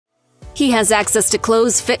He has access to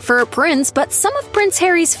clothes fit for a prince, but some of Prince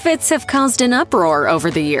Harry's fits have caused an uproar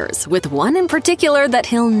over the years, with one in particular that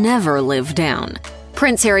he'll never live down.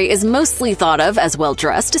 Prince Harry is mostly thought of as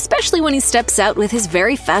well-dressed, especially when he steps out with his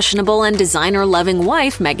very fashionable and designer-loving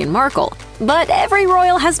wife, Meghan Markle. But every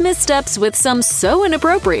royal has missteps, with some so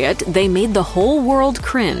inappropriate they made the whole world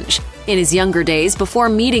cringe. In his younger days, before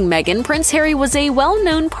meeting Meghan, Prince Harry was a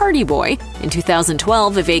well-known party boy. In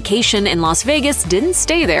 2012, a vacation in Las Vegas didn't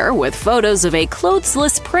stay there, with photos of a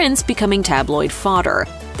clothesless prince becoming tabloid fodder.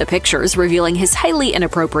 The pictures, revealing his highly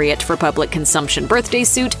inappropriate for public consumption birthday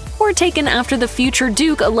suit, were taken after the future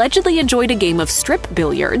Duke allegedly enjoyed a game of strip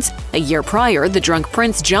billiards. A year prior, the drunk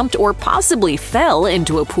prince jumped or possibly fell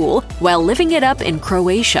into a pool while living it up in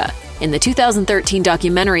Croatia. In the 2013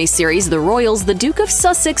 documentary series The Royals, the Duke of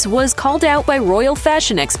Sussex was called out by royal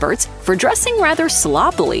fashion experts for dressing rather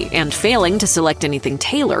sloppily and failing to select anything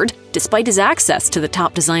tailored, despite his access to the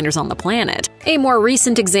top designers on the planet. A more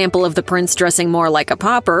recent example of the prince dressing more like a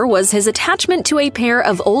pauper was his attachment to a pair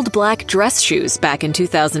of old black dress shoes back in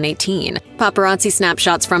 2018. Paparazzi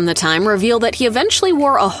snapshots from the time reveal that he eventually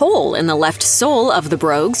wore a hole in the left sole of the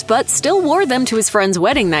brogues, but still wore them to his friend's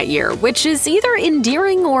wedding that year, which is either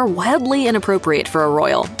endearing or wildly inappropriate for a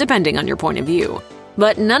royal, depending on your point of view.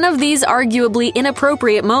 But none of these arguably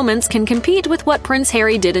inappropriate moments can compete with what Prince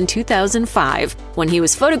Harry did in 2005, when he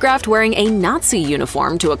was photographed wearing a Nazi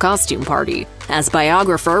uniform to a costume party. As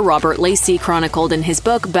biographer Robert Lacey chronicled in his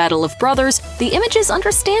book Battle of Brothers, the images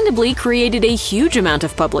understandably created a huge amount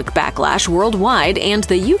of public backlash worldwide, and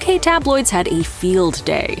the UK tabloids had a field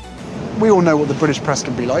day. We all know what the British press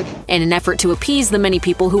can be like. In an effort to appease the many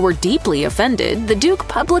people who were deeply offended, the Duke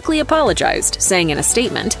publicly apologized, saying in a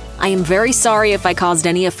statement, "I am very sorry if I caused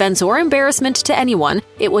any offense or embarrassment to anyone.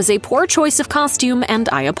 It was a poor choice of costume and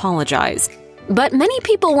I apologize." But many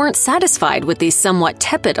people weren't satisfied with the somewhat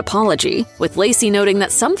tepid apology, with Lacey noting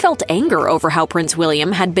that some felt anger over how Prince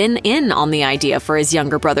William had been in on the idea for his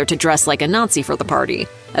younger brother to dress like a Nazi for the party.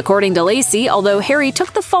 According to Lacey, although Harry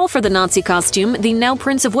took the fall for the Nazi costume, the now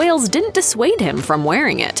Prince of Wales didn't dissuade him from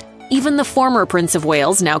wearing it. Even the former Prince of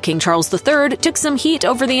Wales, now King Charles III, took some heat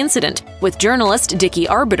over the incident, with journalist Dickie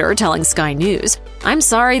Arbiter telling Sky News, "I'm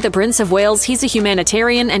sorry, the Prince of Wales, he's a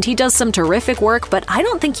humanitarian and he does some terrific work, but I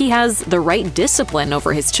don't think he has the right discipline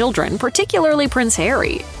over his children, particularly Prince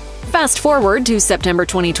Harry." Fast forward to September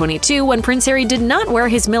 2022, when Prince Harry did not wear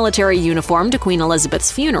his military uniform to Queen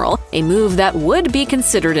Elizabeth's funeral, a move that would be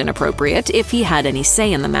considered inappropriate if he had any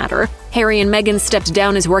say in the matter. Harry and Meghan stepped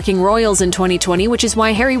down as working royals in 2020, which is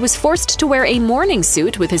why Harry was forced to wear a mourning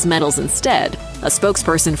suit with his medals instead. A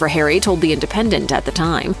spokesperson for Harry told The Independent at the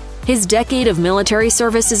time, "His decade of military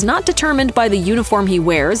service is not determined by the uniform he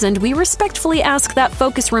wears, and we respectfully ask that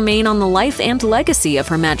focus remain on the life and legacy of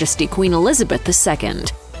Her Majesty Queen Elizabeth II."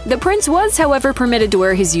 The prince was, however, permitted to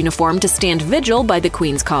wear his uniform to stand vigil by the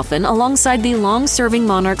Queen's coffin alongside the long-serving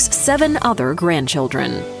monarch's 7 other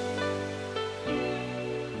grandchildren.